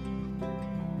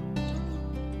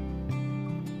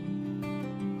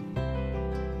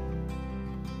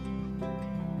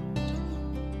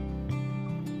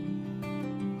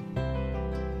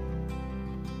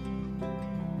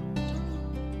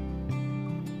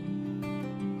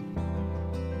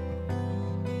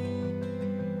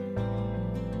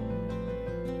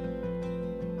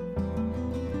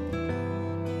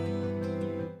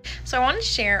 So I want to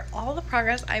share all the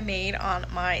progress I made on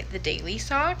the daily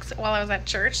socks while I was at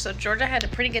church. So Georgia had a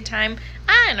pretty good time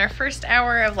in our first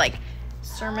hour of like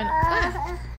sermon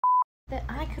that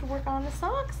I could work on the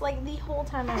socks like the whole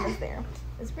time I was there.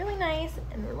 It was really nice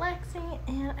and relaxing,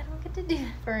 and I don't get to do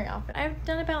that very often. I've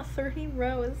done about 30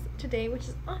 rows today, which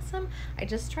is awesome. I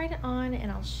just tried it on and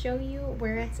I'll show you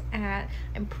where it's at.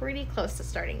 I'm pretty close to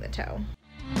starting the toe.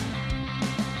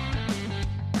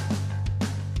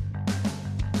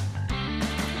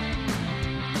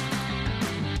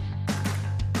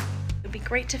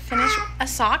 Great to finish a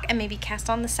sock and maybe cast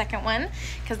on the second one,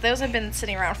 because those have been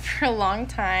sitting around for a long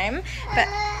time. But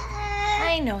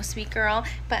I know, sweet girl,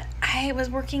 but I was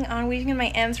working on weaving in my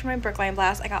ends for my Brookline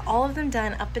blouse. I got all of them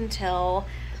done up until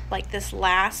like this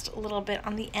last little bit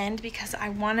on the end, because I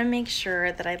want to make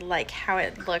sure that I like how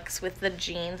it looks with the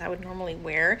jeans I would normally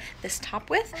wear this top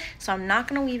with. So I'm not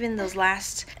going to weave in those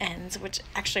last ends, which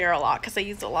actually are a lot because I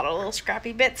used a lot of little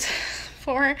scrappy bits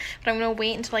for, but I'm going to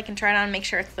wait until I can try it on and make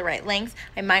sure it's the right length.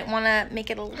 I might want to make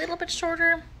it a little bit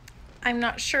shorter. I'm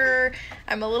not sure.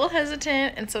 I'm a little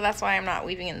hesitant, and so that's why I'm not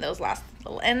weaving in those last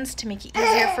little ends, to make it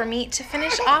easier for me to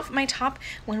finish off my top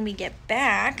when we get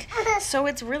back. So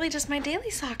it's really just my daily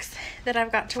socks that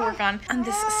I've got to work on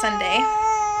this Sunday.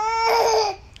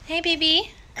 Hey,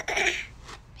 baby.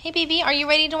 Hey, baby. Are you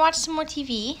ready to watch some more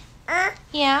TV?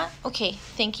 Yeah? Okay.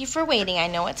 Thank you for waiting. I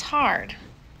know it's hard.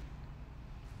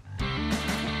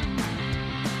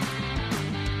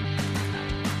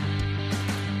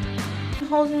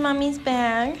 holding Mommy's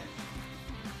bag.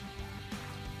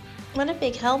 What a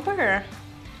big helper.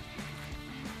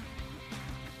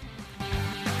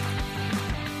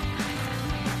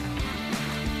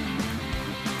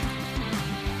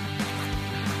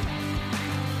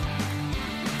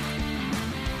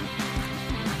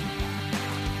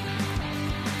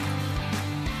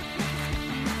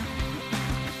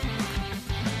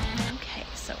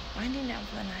 Winding down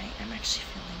for the night. I'm actually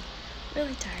feeling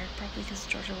really tired, probably because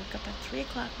Georgia woke up at 3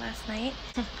 o'clock last night.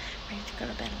 Ready to go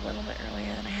to bed a little bit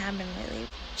earlier than I have been lately,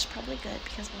 which is probably good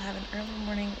because we'll have an early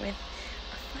morning with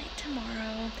our flight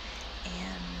tomorrow,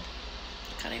 and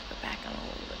gotta get back on a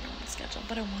little bit normal schedule.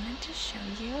 But I wanted to show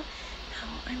you how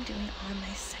I'm doing on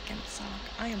my second sock.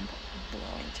 I am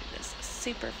blowing through this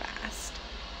super fast.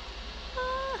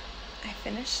 I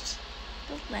finished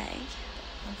the leg.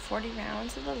 40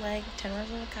 rounds of the leg, 10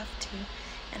 rows of the cuff too,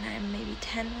 and I'm maybe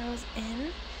 10 rows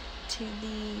in to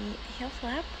the heel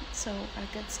flap, so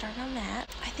a good start on that.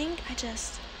 I think I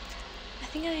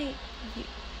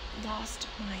lost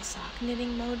my sock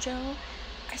knitting mojo.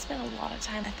 I spent a lot of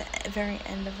time at the very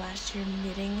end of last year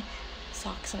knitting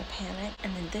socks in a panic,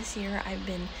 and then this year I've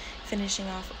been finishing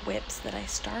off whips that I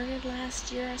started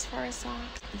last year as far as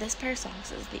socks. This pair of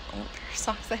socks is the only pair of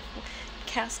socks I've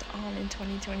cast on in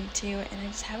 2022, and I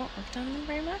just haven't worked on them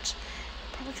very much,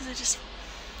 probably because I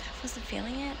wasn't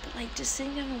feeling it. But like just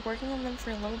sitting down and working on them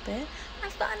for a little bit,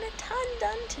 I've gotten a ton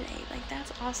done today. Like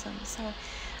that's awesome. So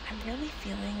I'm really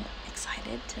feeling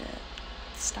excited to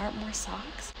start more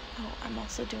socks. Oh, I'm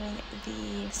also doing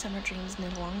the Summer Dreams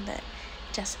knit along that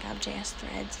Jessica of JS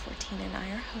Threads 14 and I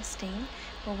are hosting,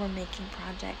 where we're making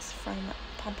projects from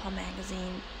Pom Pom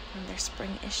Magazine from their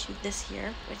spring issue this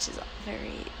year, which is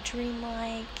very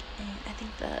dreamlike, and I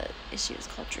think the issue is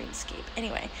called Dreamscape.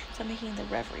 Anyway, so I'm making the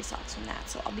Reverie socks from that,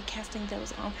 so I'll be casting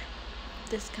those on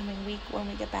this coming week when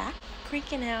we get back.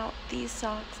 Creaking out, these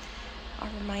socks are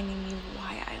reminding me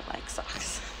why I like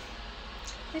socks.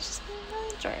 It's just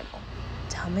really enjoyable.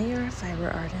 Tell me you're a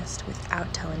fiber artist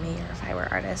without telling me you're a fiber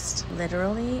artist.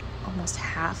 Literally, almost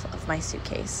half of my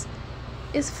suitcase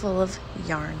is full of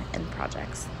yarn and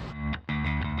projects.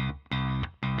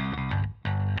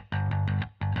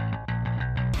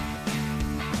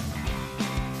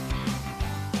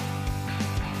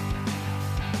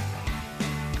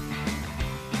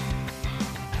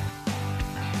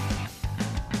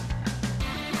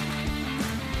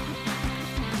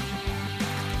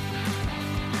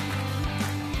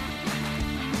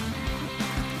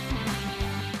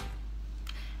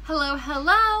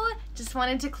 Hello! Just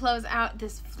wanted to close out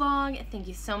this vlog. Thank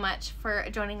you so much for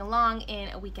joining along in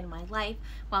a week in my life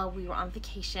while we were on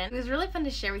vacation. It was really fun to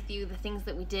share with you the things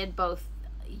that we did, both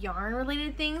yarn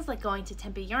related things like going to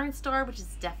TEMPE yarn store, which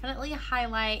is definitely a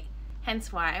highlight,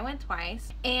 hence why I went twice,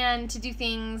 and to do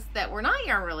things that were not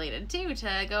yarn related too,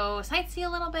 to go sightsee a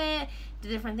little bit, the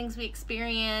different things we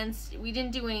experienced. We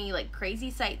didn't do any like crazy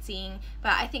sightseeing,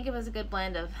 but I think it was a good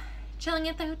blend of chilling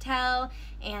at the hotel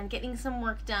and getting some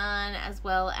work done, as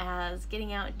well as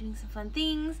getting out and doing some fun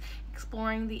things,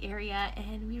 exploring the area,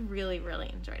 and we really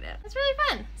enjoyed it. It's really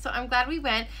fun. So I'm glad we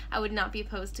went. I would not be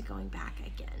opposed to going back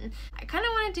again. I kind of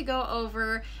wanted to go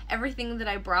over everything that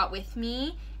I brought with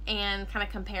me and kind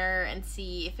of compare and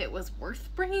see if it was worth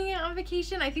bringing it on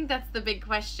vacation. I think that's the big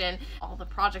question. All the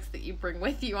projects that you bring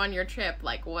with you on your trip,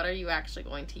 like what are you actually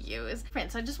going to use?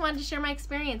 So I just wanted to share my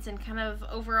experience and kind of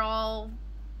overall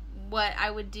what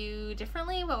I would do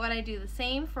differently, what would I do the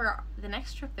same for the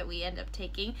next trip that we end up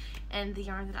taking, and the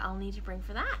yarn that I'll need to bring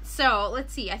for that. So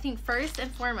let's see, I think first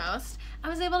and foremost, I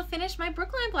was able to finish my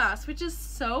Brookline blouse, which is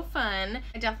so fun.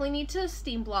 I definitely need to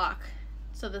steam block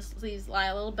so the sleeves lie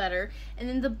a little better. And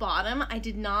then the bottom, I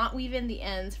did not weave in the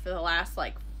ends for the last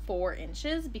like 4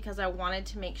 inches because I wanted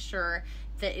to make sure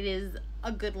that it is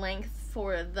a good length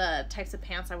for the types of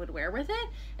pants I would wear with it.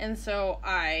 And so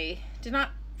I did not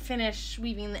finish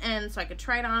weaving the ends so I could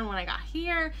try it on when I got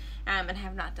here, and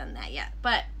have not done that yet,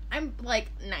 but I'm like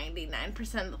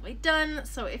 99% of the way done.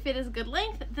 So if it is good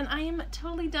length, then I am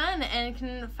totally done and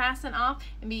can fasten off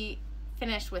and be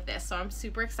finished with this. So I'm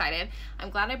super excited.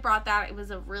 I'm glad I brought that. It was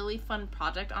a really fun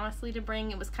project, honestly, to bring.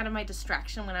 It was kind of my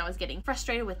distraction when I was getting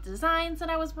frustrated with designs that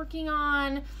I was working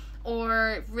on,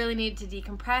 or really needed to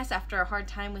decompress after a hard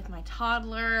time with my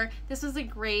toddler. This was a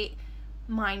great,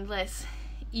 mindless,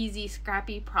 easy,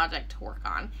 scrappy project to work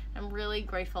on. I'm really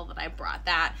grateful that I brought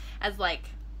that as like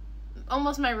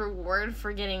almost my reward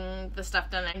for getting the stuff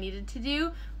done I needed to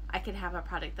do. I could have a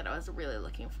project that I was really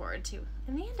looking forward to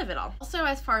in the end of it all. Also,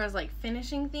 as far as like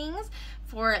finishing things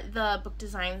for the book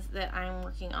designs that I'm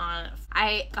working on,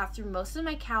 I got through most of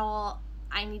my cowl.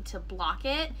 I need to block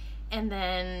it and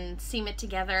then seam it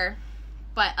together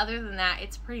But other than that,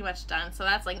 it's pretty much done. So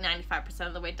that's like 95%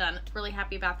 of the way done. Really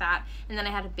happy about that. And then I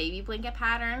had a baby blanket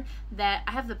pattern that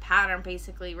I have the pattern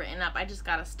basically written up. I just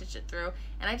got to stitch it through.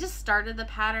 And I just started the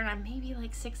pattern. I'm maybe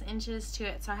like 6 inches to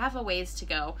it. So I have a ways to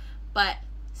go. But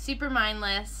super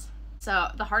mindless. So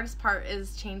the hardest part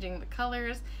is changing the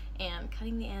colors and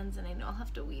cutting the ends. And I know I'll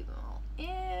have to weave them all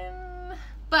in.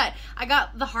 But I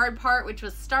got the hard part, which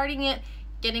was starting it,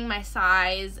 getting my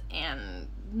size, and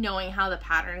knowing how the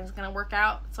pattern is going to work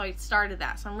out. So I started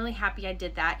that. So I'm really happy I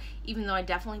did that, even though I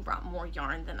definitely brought more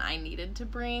yarn than I needed to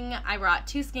bring. I brought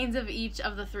 2 skeins of each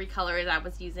of the 3 colors I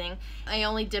was using. I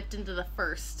only dipped into the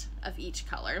first of each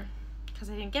color because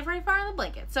I didn't get very far in the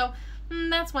blanket. So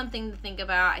that's one thing to think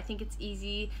about. I think it's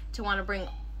easy to want to bring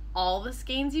all the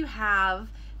skeins you have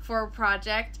for a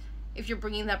project if you're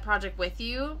bringing that project with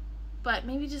you, but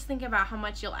maybe just think about how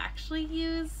much you'll actually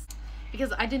use,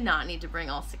 because I did not need to bring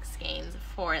all 6 skeins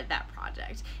for that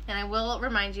project. And I will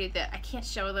remind you that I can't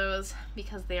show those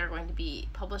because they are going to be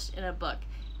published in a book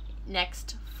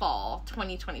next fall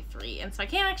 2023, and so I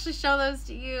can't actually show those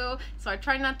to you, so I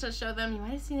tried not to show them. You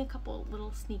might have seen a couple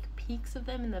little sneak peeks of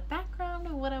them in the background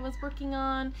of what I was working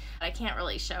on. I can't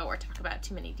really show or talk about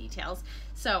too many details,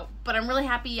 so but I'm really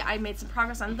happy I made some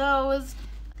progress on those.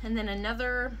 And then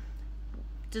another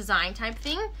design type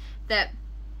thing that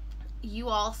you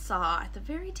all saw at the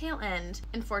very tail end,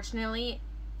 unfortunately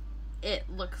it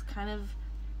looks kind of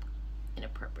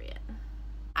inappropriate.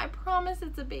 I promise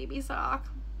it's a baby sock,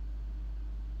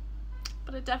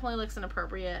 but it definitely looks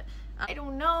inappropriate. I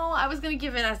don't know, I was gonna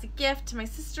give it as a gift to my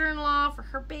sister-in-law for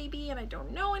her baby, and I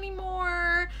don't know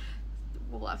anymore.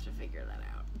 We'll have to figure that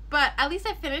out. But at least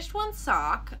I finished one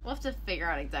sock. We'll have to figure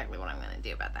out exactly what I'm gonna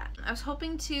do about that. I was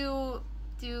hoping to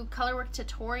do colorwork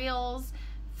tutorials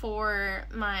for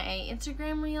my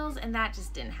Instagram reels, and that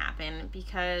just didn't happen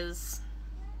because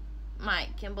my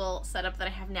gimbal setup that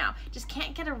I have now just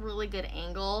can't get a really good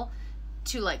angle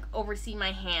to like oversee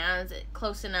my hands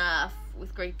close enough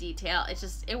with great detail.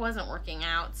 It wasn't working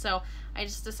out, so I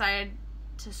just decided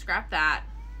to scrap that.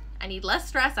 I need less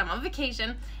stress, I'm on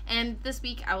vacation, and this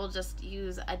week I will just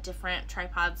use a different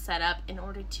tripod setup in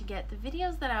order to get the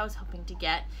videos that I was hoping to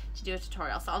get to do a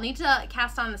tutorial. So I'll need to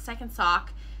cast on the second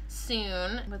sock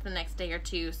soon, with the next day or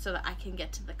 2, so that I can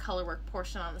get to the color work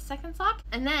portion on the second sock.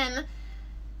 And then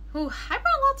I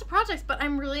brought lots of projects, but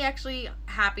I'm really actually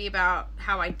happy about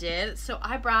how I did. So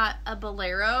I brought a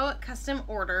bolero custom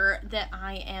order that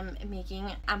I am making.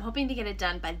 I'm hoping to get it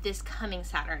done by this coming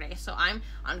Saturday, so I'm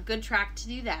on good track to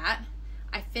do that.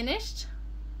 I finished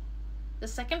the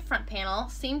second front panel,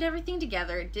 seamed everything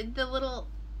together, did the little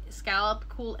scallop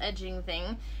cool edging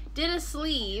thing, did a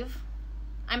sleeve.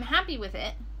 I'm happy with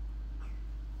it.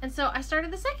 And so I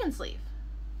started the second sleeve.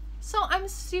 So I'm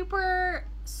super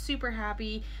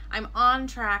happy. I'm on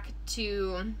track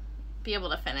to be able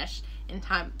to finish in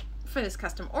time for this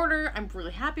custom order. I'm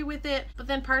really happy with it. But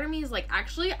then part of me is like,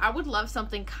 actually, I would love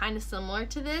something kind of similar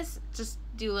to this, just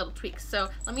do little tweaks. So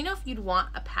let me know if you'd want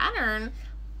a pattern.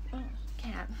 Oh,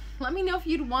 cat. Let me know if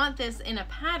you'd want this in a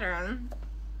pattern.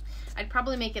 I'd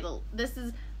probably make it this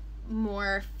is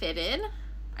more fitted.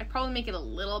 I'd probably make it a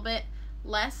little bit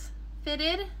less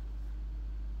fitted,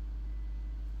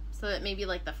 so that maybe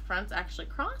like the fronts actually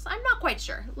cross. I'm not quite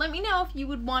sure. Let me know if you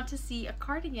would want to see a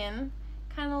cardigan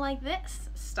kind of like this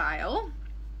style.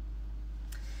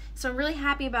 So I'm really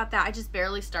happy about that. I just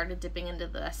barely started dipping into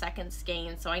the second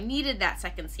skein, so I needed that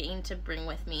second skein to bring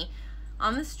with me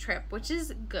on this trip, which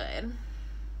is good.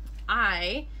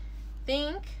 I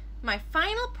think my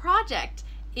final project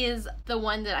is the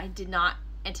one that I did not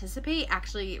anticipate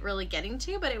actually really getting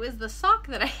to, but it was the sock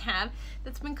that I had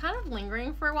that's been kind of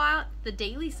lingering for a while, the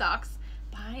Daily Socks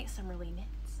by Summerly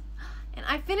Knits. And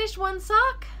I finished one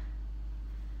sock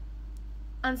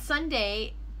on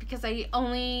Sunday because I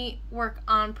only work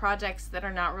on projects that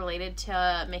are not related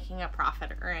to making a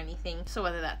profit or anything. So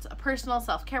whether that's a personal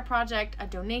self-care project, a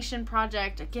donation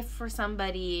project, a gift for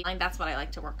somebody, like that's what I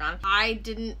like to work on. I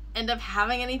didn't end up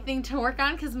having anything to work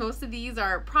on because most of these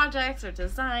are projects or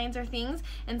designs or things.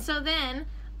 And so then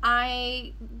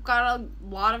I got a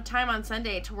lot of time on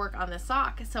Sunday to work on this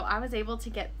sock. So I was able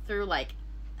to get through like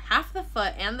half the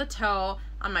foot and the toe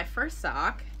on my first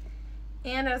sock.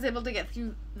 And I was able to get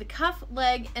through the cuff,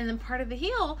 leg, and then part of the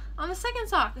heel on the second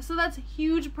sock. So that's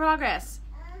huge progress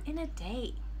in a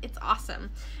day. It's awesome.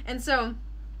 And so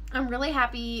I'm really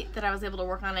happy that I was able to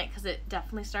work on it because it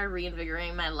definitely started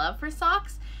reinvigorating my love for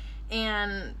socks,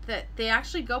 and that they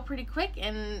actually go pretty quick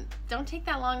and don't take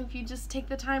that long if you just take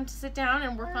the time to sit down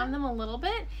and work on them a little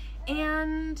bit.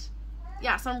 And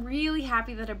yeah, so I'm really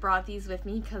happy that I brought these with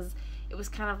me because it was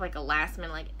kind of like a last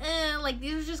minute, like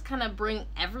these are just kind of bring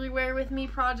everywhere with me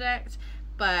project,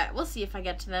 but we'll see if I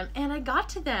get to them. And I got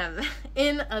to them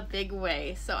in a big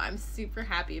way, so I'm super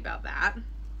happy about that.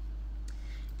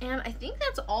 And I think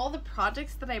that's all the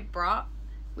projects that I brought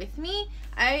with me.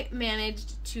 I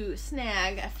managed to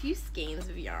snag a few skeins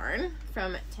of yarn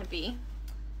from TEMPE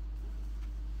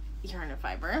Yarn and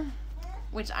Fiber,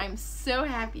 which I'm so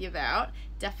happy about.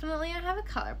 Definitely I have a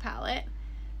color palette.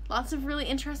 Lots of really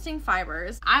interesting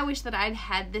fibers. I wish that I'd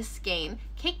had this skein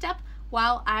caked up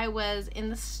while I was in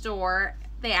the store.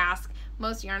 They ask,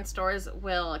 most yarn stores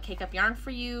will cake up yarn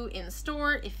for you in the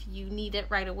store if you need it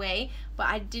right away, but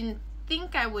I didn't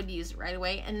think I would use it right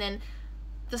away. And then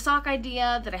the sock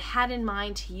idea that I had in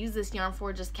mind to use this yarn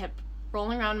for just kept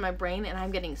rolling around in my brain, and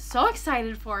I'm getting so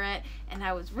excited for it, and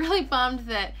I was really bummed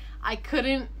that I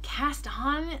couldn't cast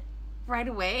on right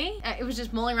away. It was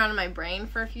just mulling around in my brain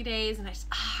for a few days, and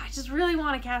I just really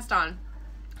want to cast on.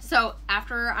 So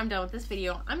after I'm done with this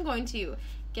video, I'm going to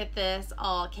get this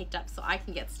all caked up so I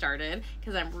can get started,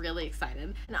 because I'm really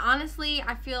excited. And honestly,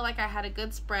 I feel like I had a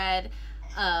good spread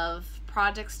of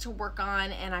projects to work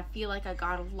on, and I feel like I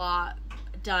got a lot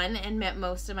done and met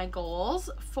most of my goals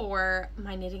for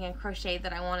my knitting and crochet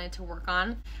that I wanted to work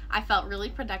on. I felt really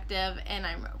productive, and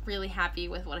I'm really happy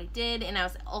with what I did, and I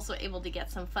was also able to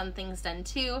get some fun things done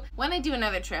too. When I do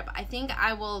another trip, I think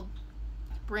I will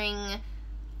bring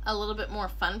a little bit more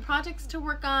fun projects to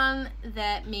work on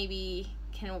that maybe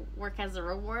can work as a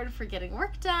reward for getting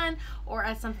work done, or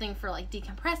as something for like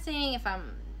decompressing if I'm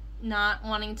not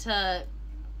wanting to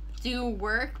do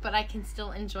work, but I can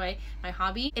still enjoy my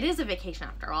hobby. It is a vacation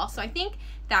after all, so I think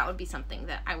that would be something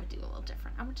that I would do a little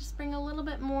different. I would just bring a little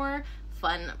bit more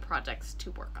fun projects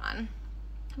to work on.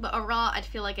 But overall, I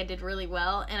feel like I did really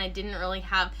well, and I didn't really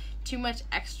have too much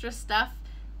extra stuff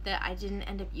that I didn't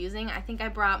end up using. I think I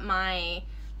brought my,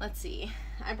 let's see,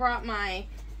 I brought my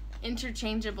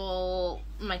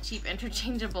cheap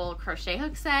interchangeable crochet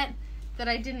hook set that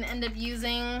I didn't end up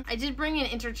using. I did bring an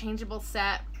interchangeable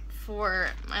set for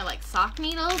my like sock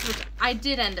needles, which I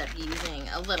did end up using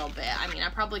a little bit. I mean, I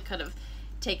probably could have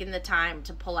taken the time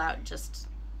to pull out just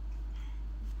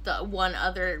the one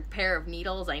other pair of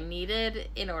needles I needed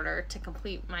in order to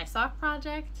complete my sock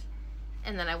project,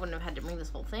 and then I wouldn't have had to bring this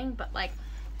whole thing, but like,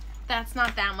 that's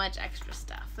not that much extra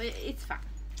stuff. It's fine.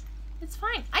 It's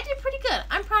fine. I did pretty good.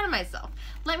 I'm proud of myself.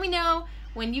 Let me know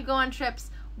when you go on trips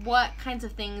what kinds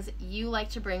of things you like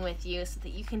to bring with you so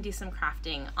that you can do some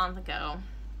crafting on the go.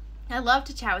 I love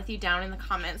to chat with you down in the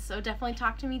comments, so definitely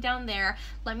talk to me down there.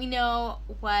 Let me know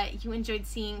what you enjoyed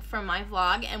seeing from my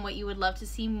vlog and what you would love to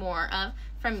see more of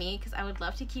from me, because I would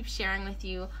love to keep sharing with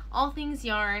you all things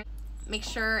yarn. Make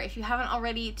sure, if you haven't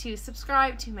already, to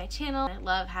subscribe to my channel. I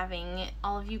love having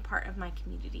all of you part of my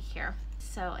community here.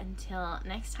 So until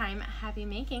next time, happy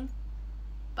making.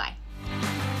 Bye.